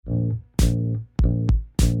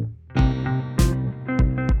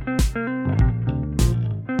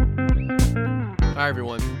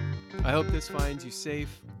everyone. I hope this finds you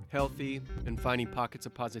safe, healthy, and finding pockets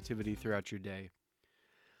of positivity throughout your day.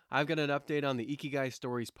 I've got an update on the Ikigai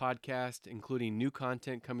Stories podcast, including new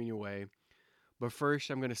content coming your way. But first,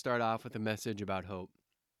 I'm going to start off with a message about hope.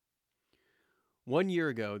 1 year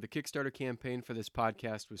ago, the Kickstarter campaign for this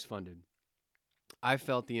podcast was funded. I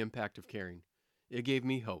felt the impact of caring. It gave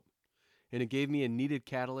me hope, and it gave me a needed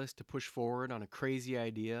catalyst to push forward on a crazy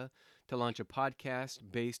idea to launch a podcast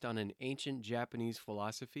based on an ancient Japanese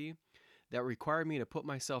philosophy that required me to put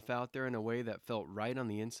myself out there in a way that felt right on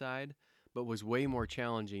the inside, but was way more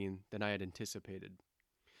challenging than I had anticipated.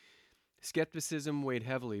 Skepticism weighed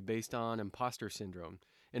heavily based on imposter syndrome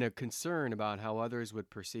and a concern about how others would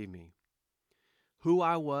perceive me. Who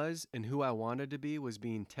I was and who I wanted to be was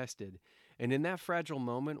being tested, and in that fragile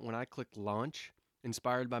moment when I clicked launch,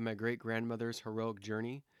 inspired by my great-grandmother's heroic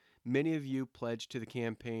journey, many of you pledged to the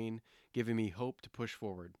campaign, giving me hope to push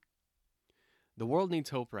forward. The world needs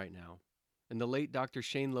hope right now, and the late Dr.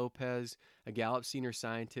 Shane Lopez, a Gallup senior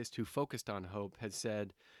scientist who focused on hope, had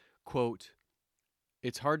said, quote,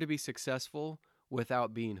 "It's hard to be successful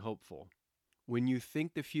without being hopeful. When you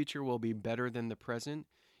think the future will be better than the present,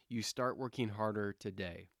 you start working harder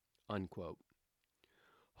today." Unquote.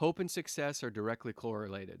 Hope and success are directly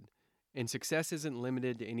correlated, and success isn't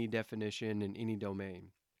limited to any definition in any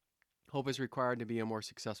domain. Hope is required to be a more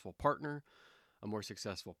successful partner, a more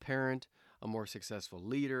successful parent, a more successful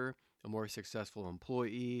leader, a more successful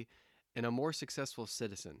employee, and a more successful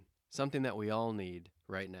citizen, something that we all need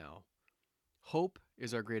right now. Hope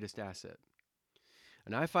is our greatest asset.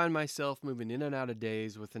 And I find myself moving in and out of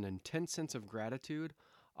days with an intense sense of gratitude,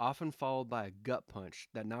 often followed by a gut punch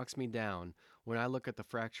that knocks me down when I look at the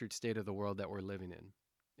fractured state of the world that we're living in.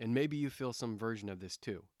 And maybe you feel some version of this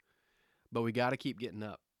too. But we got to keep getting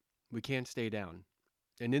up. We can't stay down.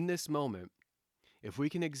 And in this moment, if we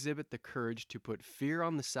can exhibit the courage to put fear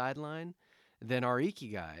on the sideline, then our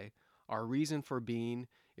Ikigai, our reason for being,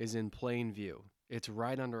 is in plain view. It's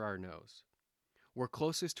right under our nose. We're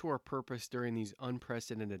closest to our purpose during these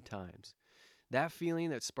unprecedented times. That feeling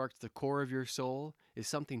that sparks the core of your soul is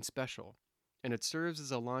something special, and it serves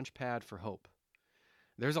as a launch pad for hope.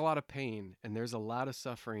 There's a lot of pain and there's a lot of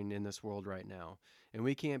suffering in this world right now, and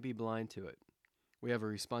we can't be blind to it. We have a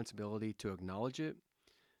responsibility to acknowledge it,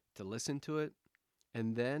 to listen to it,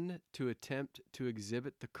 and then to attempt to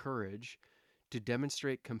exhibit the courage to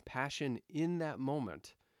demonstrate compassion in that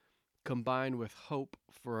moment, combined with hope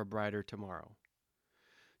for a brighter tomorrow.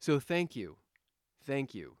 So thank you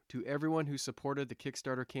to everyone who supported the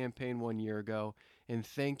Kickstarter campaign 1 year ago, and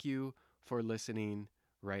thank you for listening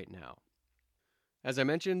right now. As I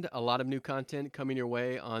mentioned, a lot of new content coming your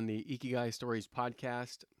way on the Ikigai Stories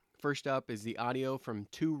podcast. First up is the audio from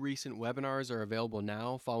 2 recent webinars are available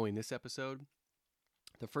now following this episode.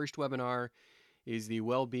 The first webinar is the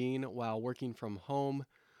Well-Being While Working From Home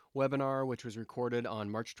webinar, which was recorded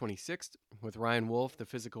on March 26th with Ryan Wolf, the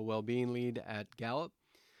physical well-being lead at Gallup.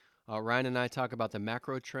 Ryan and I talk about the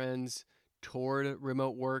macro trends toward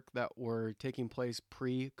remote work that were taking place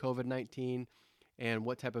pre-COVID-19 and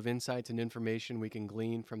what type of insights and information we can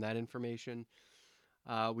glean from that information.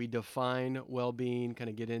 We define well-being, kind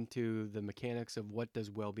of get into the mechanics of what does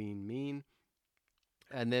well-being mean.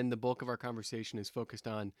 And then the bulk of our conversation is focused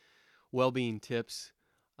on well-being tips,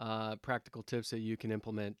 practical tips that you can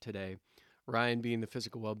implement today. Ryan being the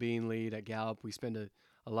physical well-being lead at Gallup, we spend a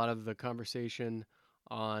lot of the conversation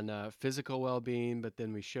on physical well-being, but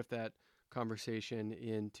then we shift that conversation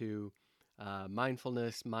into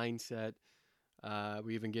mindfulness, mindset.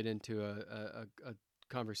 We even get into a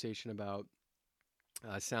conversation about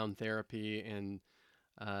sound therapy and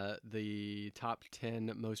the top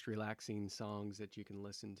 10 most relaxing songs that you can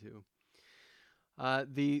listen to.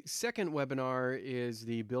 The second webinar is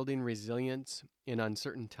the Building Resilience in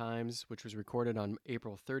Uncertain Times, which was recorded on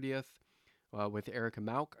April 30th with Erica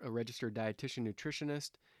Mauk, a registered dietitian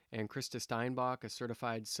nutritionist, and Krista Steinbach, a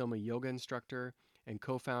certified Soma yoga instructor and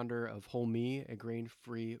co-founder of Whole Me, a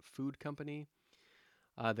grain-free food company.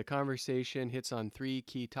 The conversation hits on 3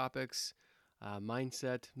 key topics: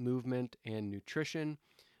 mindset, movement, and nutrition.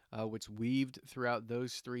 What's weaved throughout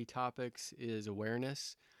those 3 topics is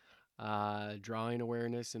awareness, drawing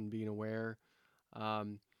awareness and being aware.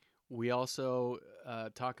 We also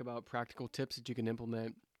talk about practical tips that you can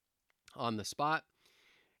implement on the spot.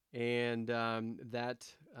 And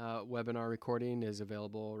that webinar recording is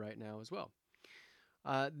available right now as well.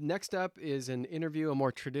 Next up is an interview, a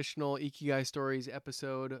more traditional Ikigai Stories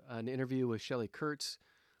episode, an interview with Shelly Kurtz.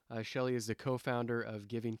 Shelly is the co-founder of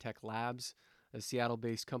Giving Tech Labs, a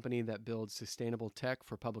Seattle-based company that builds sustainable tech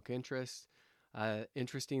for public interest.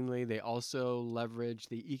 Interestingly, they also leverage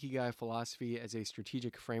the Ikigai philosophy as a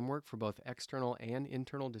strategic framework for both external and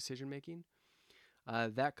internal decision making.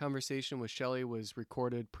 That conversation with Shelley was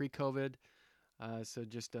recorded pre COVID. So,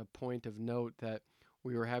 just a point of note that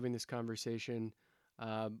we were having this conversation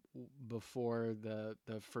before the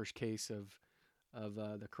first case of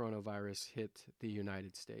the coronavirus hit the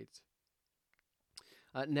United States.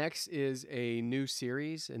 Next is a new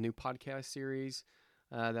series, a new podcast series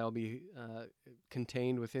that will be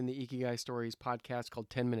contained within the Ikigai Stories podcast called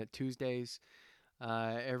 10-Minute Tuesdays.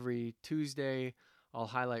 Every Tuesday, I'll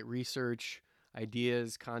highlight research,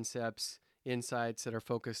 ideas, concepts, insights that are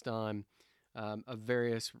focused on a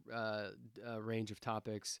various range of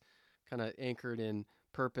topics, kind of anchored in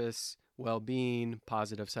purpose, well-being,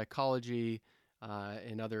 positive psychology,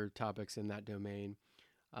 and other topics in that domain.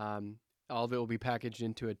 All of it will be packaged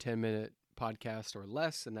into a 10-minute podcast or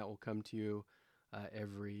less, and that will come to you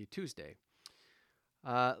every Tuesday.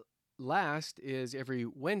 Last is every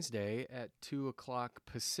Wednesday at 2 o'clock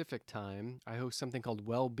Pacific time. I host something called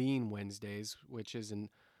Well-Being Wednesdays, which is an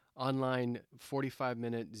online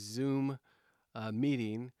 45-minute Zoom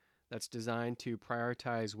meeting that's designed to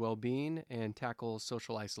prioritize well-being and tackle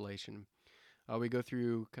social isolation. We go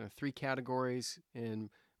through kind of 3 categories in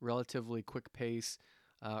relatively quick pace: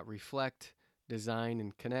 reflect, design,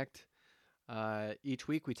 and connect. Each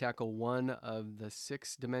week we tackle one of the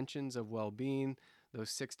 6 dimensions of well-being. Those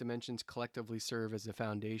 6 dimensions collectively serve as the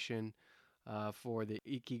foundation for the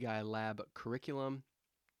Ikigai Lab curriculum.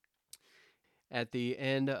 At the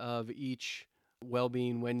end of each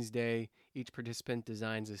Wellbeing Wednesday, each participant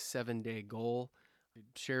designs a 7-day goal,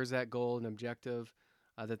 shares that goal and objective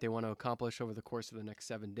that they want to accomplish over the course of the next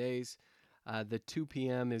 7 days. The 2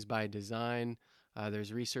 p.m. is by design.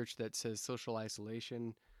 There's research that says social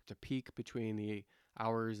isolation to peak between the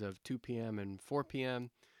hours of 2 p.m. and 4 p.m.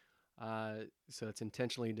 So it's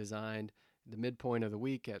intentionally designed the midpoint of the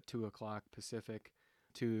week at 2 o'clock Pacific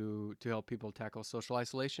to help people tackle social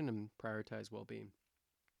isolation and prioritize well-being.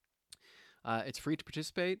 It's free to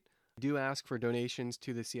participate. Do ask for donations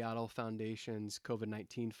to the Seattle Foundation's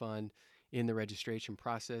COVID-19 fund in the registration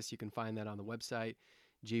process. You can find that on the website,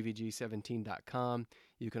 gvg17.com.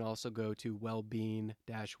 You can also go to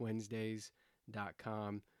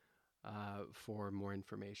wellbeing-wednesdays.com for more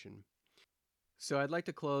information. So I'd like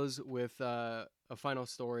to close with a final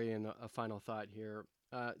story and a final thought here.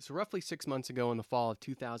 So roughly 6 months ago in the fall of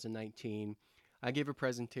 2019, I gave a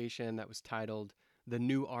presentation that was titled The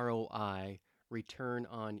New ROI, Return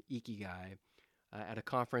on Ikigai, at a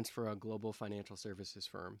conference for a global financial services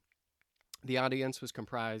firm. The audience was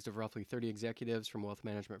comprised of roughly 30 executives from wealth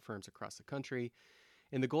management firms across the country,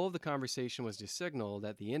 and the goal of the conversation was to signal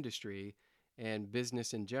that the industry and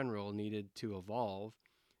business in general needed to evolve,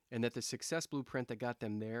 and that the success blueprint that got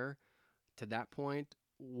them there to that point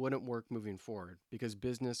wouldn't work moving forward because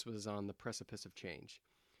business was on the precipice of change.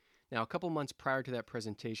 Now, a couple months prior to that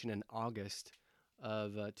presentation in August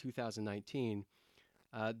of 2019,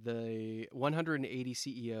 the 180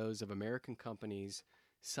 CEOs of American companies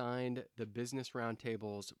signed the Business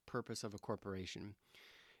Roundtable's Purpose of a Corporation.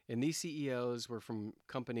 And these CEOs were from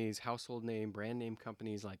companies, household name, brand name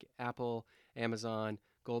companies like Apple, Amazon,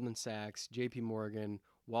 Goldman Sachs, JP Morgan,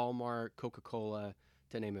 Walmart, Coca-Cola,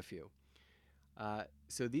 to name a few.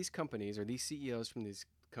 So these companies, or these CEOs from these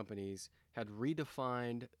companies, had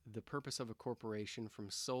redefined the purpose of a corporation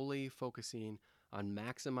from solely focusing on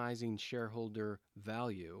maximizing shareholder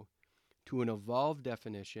value to an evolved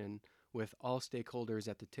definition with all stakeholders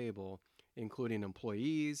at the table, including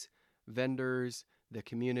employees, vendors, the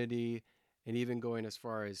community, and even going as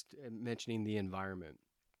far as mentioning the environment.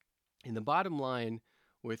 And the bottom line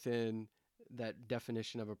within that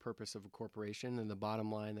definition of a purpose of a corporation, and the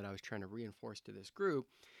bottom line that I was trying to reinforce to this group,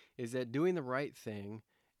 is that doing the right thing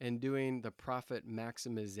and doing the profit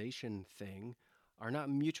maximization thing are not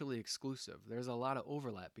mutually exclusive. There's a lot of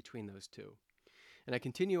overlap between those two. And I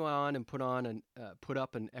continue on and put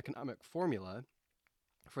up an economic formula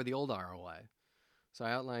for the old ROI. So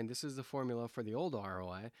I outlined this is the formula for the old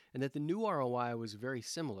ROI, and that the new ROI was very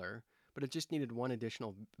similar, but it just needed one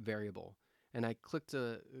additional variable. And I clicked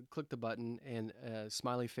the button, and a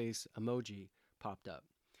smiley face emoji popped up.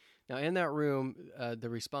 Now, in that room, the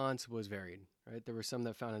response was varied. Right, there were some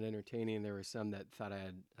that found it entertaining. There were some that thought I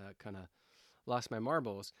had kind of lost my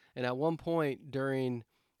marbles. And at one point during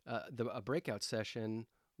a breakout session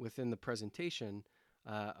within the presentation,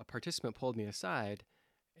 a participant pulled me aside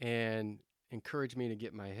and encouraged me to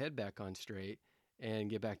get my head back on straight and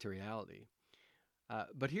get back to reality.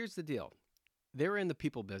 But here's the deal. They're in the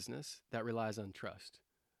people business that relies on trust.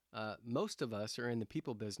 Most of us are in the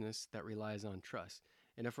people business that relies on trust.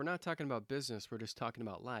 And if we're not talking about business, we're just talking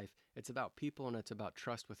about life. It's about people and it's about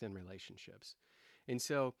trust within relationships. And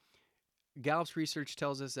so Gallup's research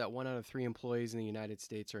tells us that 1 out of 3 employees in the United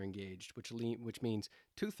States are engaged, which means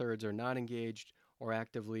 2/3 are not engaged or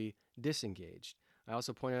actively disengaged. I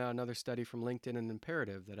also pointed out another study from LinkedIn and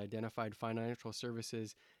Imperative that identified financial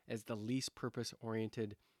services as the least purpose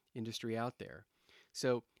oriented industry out there.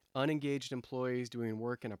 So, unengaged employees doing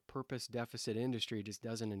work in a purpose deficit industry just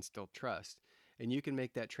doesn't instill trust. And you can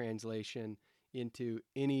make that translation into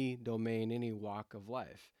any domain, any walk of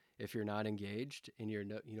life. If you're not engaged and you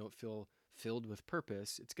don't feel filled with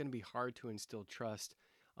purpose, it's going to be hard to instill trust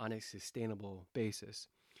on a sustainable basis.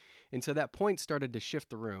 And so that point started to shift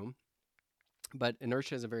the room, but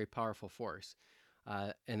inertia is a very powerful force.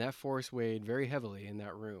 And that force weighed very heavily in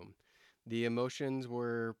that room. The emotions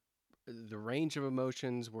were, the range of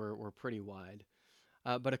emotions were pretty wide.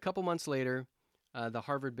 But a couple months later, the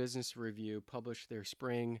Harvard Business Review published their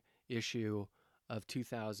spring issue of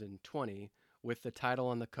 2020 with the title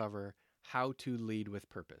on the cover, How to Lead with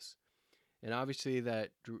Purpose. And obviously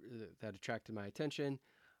that attracted my attention.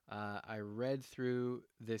 I read through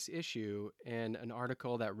this issue, and an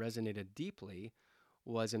article that resonated deeply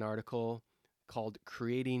was an article called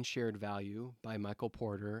Creating Shared Value by Michael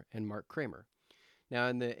Porter and Mark Kramer. Now,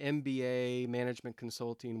 in the MBA management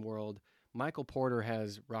consulting world, Michael Porter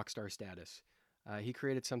has rockstar status. He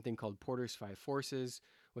created something called Porter's 5 Forces,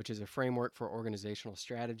 which is a framework for organizational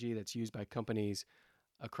strategy that's used by companies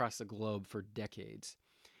across the globe for decades.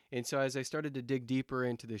 And so as I started to dig deeper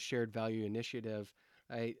into the shared value initiative,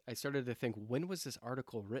 I started to think, when was this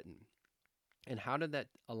article written? And how did that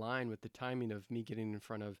align with the timing of me getting in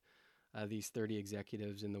front of these 30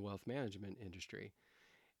 executives in the wealth management industry?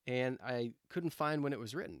 And I couldn't find when it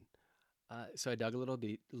was written. So I dug a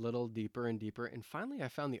little deeper and deeper. And finally, I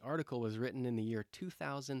found the article was written in the year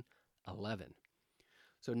 2011.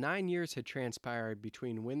 So 9 years had transpired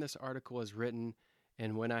between when this article was written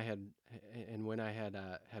and when I had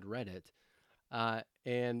read it,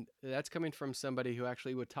 and that's coming from somebody who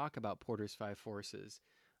actually would talk about Porter's 5 Forces,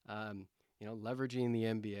 leveraging the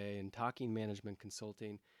MBA and talking management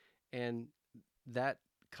consulting, and that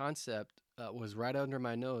concept was right under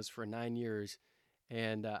my nose for 9 years,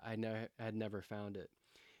 and had never found it.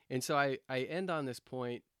 And so I end on this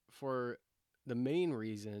point for the main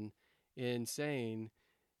reason in saying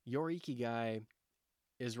your Ikigai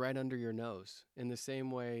is right under your nose in the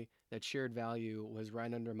same way that shared value was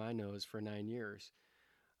right under my nose for 9 years.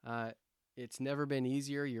 It's never been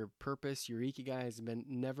easier. Your purpose, your Ikigai has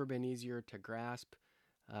never been easier to grasp.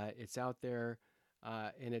 It's out there,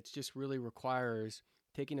 and it just really requires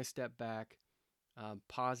taking a step back,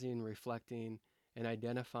 pausing, reflecting, and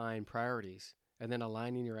identifying priorities, and then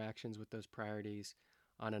aligning your actions with those priorities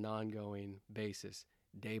on an ongoing basis,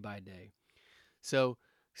 day by day. So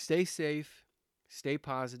stay safe, stay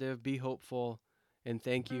positive, be hopeful, and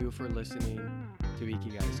thank you for listening to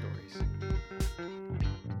Ikigai Stories.